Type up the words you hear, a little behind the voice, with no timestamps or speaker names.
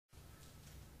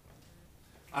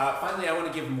Finally, I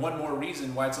want to give one more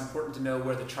reason why it's important to know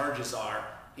where the charges are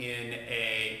in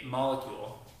a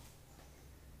molecule.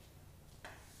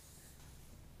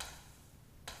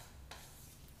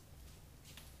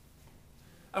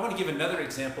 I want to give another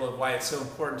example of why it's so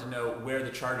important to know where the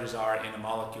charges are in a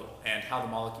molecule and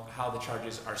how the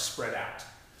charges are spread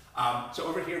out. So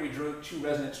over here we drew two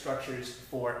resonance structures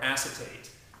for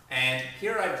acetate. And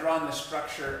here I've drawn the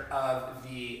structure of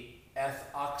the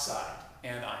ethoxide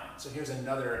anion. So here's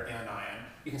another anion.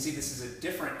 You can see this is a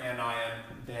different anion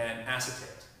than acetate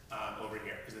over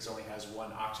here because this only has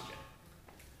one oxygen.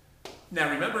 Now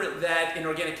remember that in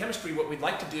organic chemistry what we'd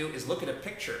like to do is look at a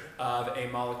picture of a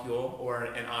molecule or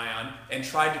an ion and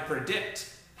try to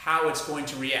predict how it's going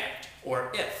to react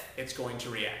or if it's going to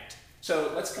react.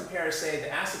 So let's compare, say, the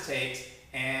acetate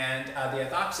and the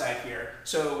ethoxide here.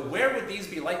 So where would these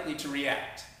be likely to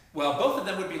react? Well, both of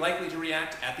them would be likely to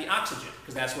react at the oxygen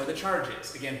because that's where the charge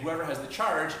is. Again, whoever has the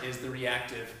charge is the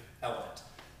reactive element.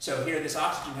 So here this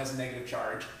oxygen has a negative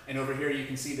charge, and over here you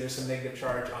can see there's some negative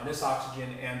charge on this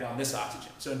oxygen and on this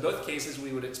oxygen. So in both cases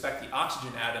we would expect the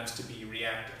oxygen atoms to be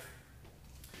reactive.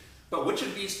 But which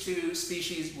of these two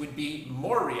species would be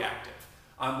more reactive?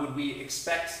 Would we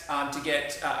expect to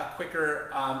get a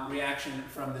quicker reaction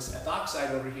from this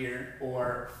ethoxide over here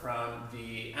or from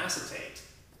the acetate?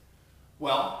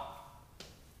 Well,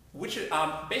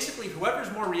 basically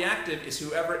whoever's more reactive is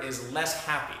whoever is less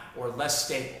happy or less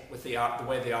stable with the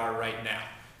way they are right now.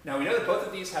 Now we know that both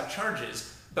of these have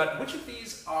charges, but which of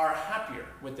these are happier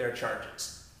with their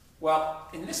charges? Well,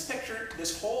 in this picture,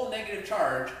 this whole negative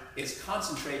charge is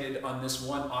concentrated on this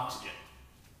one oxygen.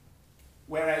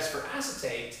 Whereas for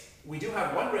acetate, we do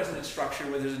have one resonance structure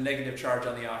where there's a negative charge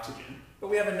on the oxygen, but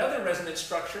we have another resonance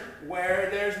structure where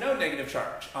there's no negative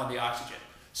charge on the oxygen.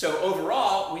 So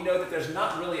overall, we know that there's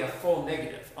not really a full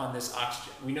negative on this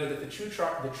oxygen. We know that the true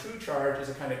charge is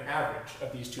a kind of average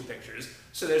of these two pictures,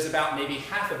 so there's about maybe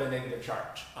half of a negative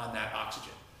charge on that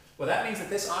oxygen. Well, that means that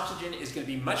this oxygen is going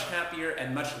to be much happier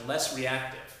and much less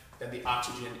reactive than the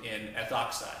oxygen in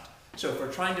ethoxide. So if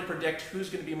we're trying to predict who's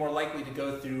going to be more likely to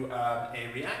go through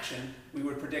a reaction, we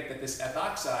would predict that this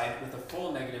ethoxide with a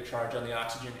full negative charge on the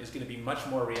oxygen is going to be much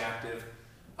more reactive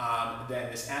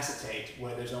than this acetate,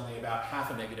 where there's only about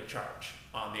half a negative charge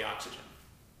on the oxygen.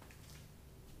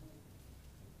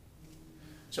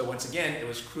 So once again, it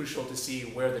was crucial to see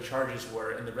where the charges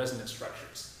were in the resonance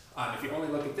structures. If you only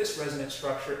look at this resonance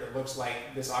structure, it looks like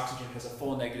this oxygen has a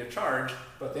full negative charge,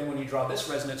 but then when you draw this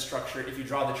resonance structure, if you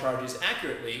draw the charges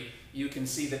accurately, you can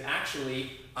see that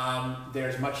actually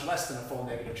there's much less than a full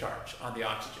negative charge on the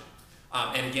oxygen.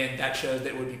 And again, that shows that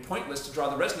it would be pointless to draw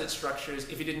the resonance structures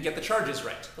if you didn't get the charges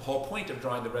right. The whole point of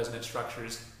drawing the resonance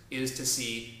structures is to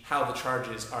see how the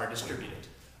charges are distributed.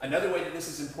 Another way that this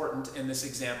is important in this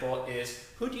example is,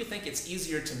 who do you think it's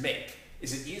easier to make?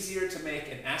 Is it easier to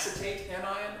make an acetate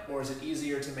anion, or is it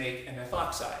easier to make an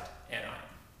ethoxide anion?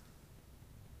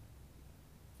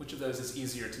 Which of those is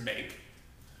easier to make?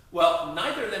 Well,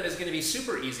 neither of them is going to be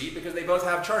super easy because they both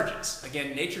have charges.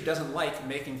 Again, nature doesn't like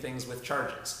making things with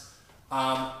charges.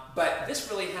 But this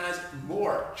really has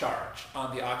more charge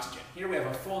on the oxygen. Here we have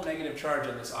a full negative charge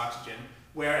on this oxygen,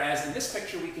 whereas in this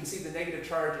picture we can see the negative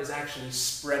charge is actually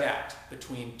spread out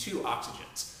between two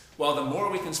oxygens. Well, the more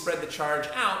we can spread the charge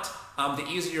out, the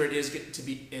easier it's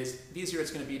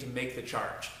going to be to make the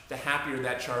charge. The happier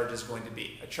that charge is going to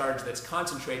be. A charge that's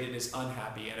concentrated is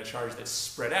unhappy, and a charge that's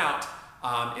spread out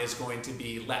is going to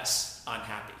be less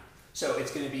unhappy. So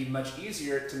it's going to be much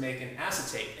easier to make an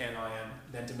acetate anion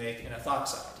than to make an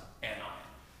ethoxide anion.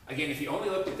 Again, if you only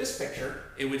looked at this picture,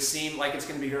 it would seem like it's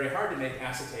going to be very hard to make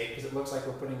acetate because it looks like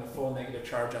we're putting a full negative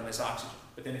charge on this oxygen.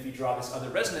 But then if you draw this other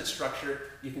resonance structure,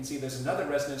 you can see there's another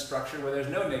resonance structure where there's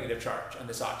no negative charge on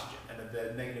this oxygen, and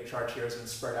the negative charge here has been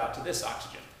spread out to this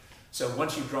oxygen. So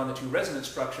once you've drawn the two resonance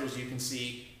structures, you can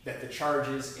see that the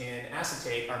charges in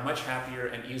acetate are much happier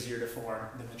and easier to form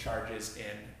than the charge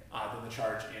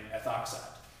in ethoxide.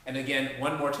 And again,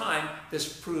 one more time,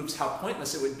 this proves how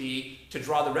pointless it would be to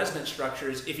draw the resonance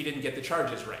structures if you didn't get the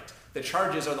charges right. The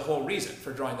charges are the whole reason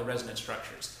for drawing the resonance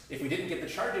structures. If we didn't get the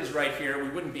charges right here, we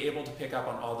wouldn't be able to pick up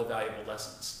on all the valuable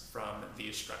lessons from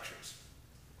these structures.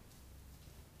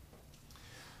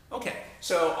 Okay,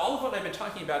 so all of what I've been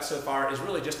talking about so far is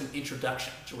really just an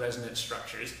introduction to resonance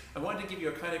structures. I wanted to give you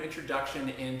a kind of introduction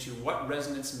into what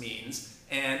resonance means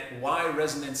and why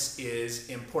resonance is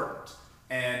important.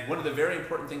 And one of the very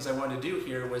important things I wanted to do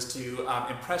here was to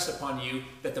impress upon you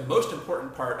that the most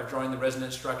important part of drawing the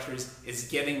resonance structures is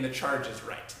getting the charges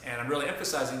right. And I'm really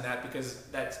emphasizing that because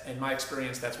in my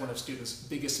experience, that's one of students'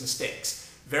 biggest mistakes.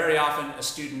 Very often a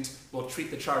student will treat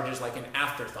the charges like an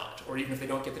afterthought, or even if they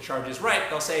don't get the charges right,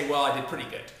 they'll say, well, I did pretty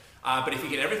good. But if you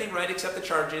get everything right except the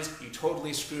charges, you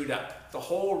totally screwed up. The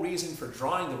whole reason for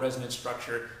drawing the resonance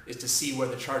structure is to see where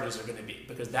the charges are going to be,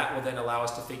 because that will then allow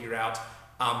us to figure out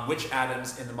which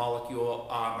atoms in the molecule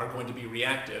are going to be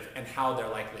reactive and how they're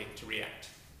likely to react.